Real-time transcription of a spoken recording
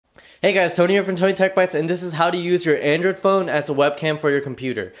Hey guys, Tony here from TonyTechBytes, and this is how to use your Android phone as a webcam for your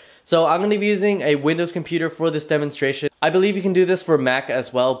computer. So I'm going to be using a Windows computer for this demonstration. I believe you can do this for Mac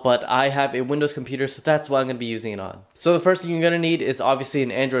as well, but I have a Windows computer, so that's what I'm going to be using it on. So the first thing you're going to need is obviously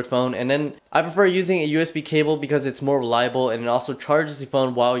an Android phone, and then I prefer using a USB cable because it's more reliable and it also charges the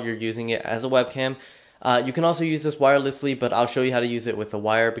phone while you're using it as a webcam. You can also use this wirelessly, but I'll show you how to use it with a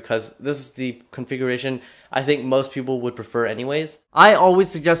wire because this is the configuration I think most people would prefer anyways. I always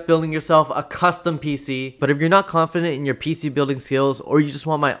suggest building yourself a custom PC, but if you're not confident in your PC building skills or you just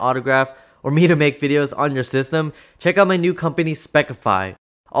want my autograph or me to make videos on your system, check out my new company Specify.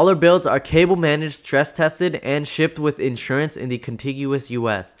 All our builds are cable managed, stress tested, and shipped with insurance in the contiguous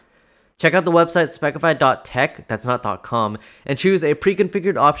US. Check out the website specify.tech, that's not .com, and choose a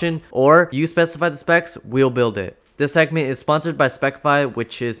pre-configured option, or you specify the specs, we'll build it. This segment is sponsored by Specify,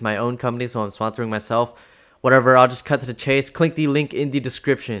 which is my own company, so I'm sponsoring myself. Whatever, I'll just cut to the chase. Click the link in the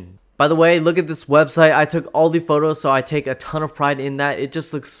description. By the way, look at this website. I took all the photos, so I take a ton of pride in that. It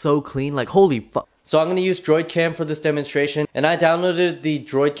just looks so clean, like holy fuck. So I'm going to use DroidCam for this demonstration, and I downloaded the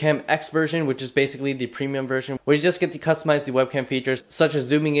DroidCam X version, which is basically the premium version, where you just get to customize the webcam features, such as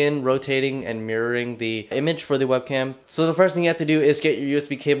zooming in, rotating, and mirroring the image for the webcam. So the first thing you have to do is get your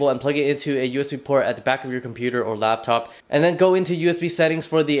USB cable and plug it into a USB port at the back of your computer or laptop, and then go into USB settings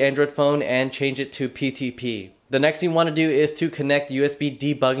for the Android phone and change it to PTP. The next thing you want to do is to connect USB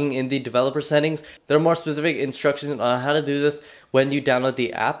debugging in the developer settings. There are more specific instructions on how to do this when you download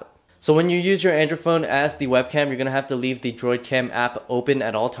the app. So when you use your Android phone as the webcam, you're going to have to leave the DroidCam app open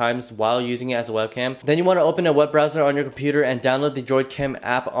at all times while using it as a webcam. Then you want to open a web browser on your computer and download the DroidCam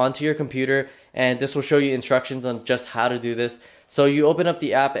app onto your computer, and this will show you instructions on just how to do this. So you open up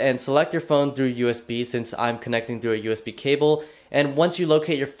the app and select your phone through USB, since I'm connecting through a USB cable. And once you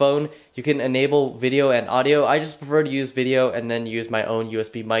locate your phone, you can enable video and audio. I just prefer to use video and then use my own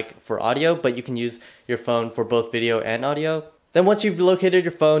USB mic for audio, but you can use your phone for both video and audio. Then once you've located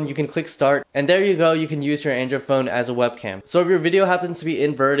your phone, you can click start, and there you go, you can use your Android phone as a webcam. So if your video happens to be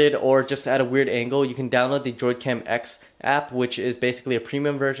inverted or just at a weird angle, you can download the DroidCam X app, which is basically a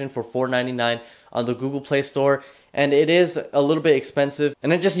premium version for $4.99 on the Google Play Store. And it is a little bit expensive,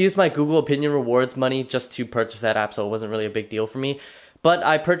 and I just used my Google Opinion Rewards money just to purchase that app, so it wasn't really a big deal for me. But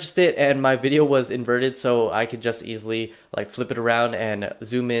I purchased it and my video was inverted, so I could just easily like flip it around and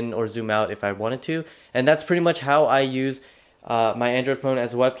zoom in or zoom out if I wanted to. And that's pretty much how I use my Android phone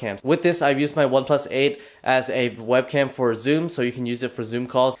as a webcam. With this, I've used my OnePlus 8 as a webcam for Zoom, so you can use it for Zoom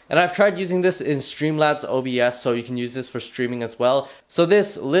calls. And I've tried using this in Streamlabs OBS, so you can use this for streaming as well. So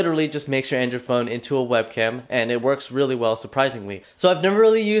this literally just makes your Android phone into a webcam, and it works really well, surprisingly. So I've never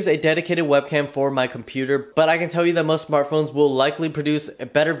really used a dedicated webcam for my computer, but I can tell you that most smartphones will likely produce a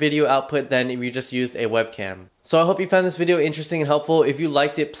better video output than if you just used a webcam. So I hope you found this video interesting and helpful. If you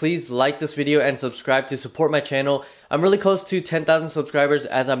liked it, please like this video and subscribe to support my channel. I'm really close to 10,000 subscribers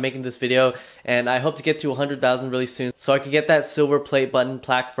as I'm making this video, and I hope to get to 100,000 really soon so I can get that silver play button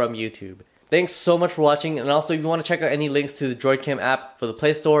plaque from YouTube. Thanks so much for watching, and also if you want to check out any links to the DroidCam app for the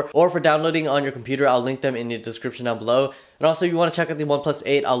Play Store or for downloading on your computer, I'll link them in the description down below. And also if you want to check out the OnePlus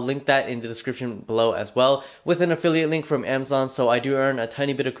 8, I'll link that in the description below as well, with an affiliate link from Amazon, so I do earn a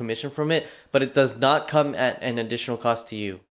tiny bit of commission from it, but it does not come at an additional cost to you.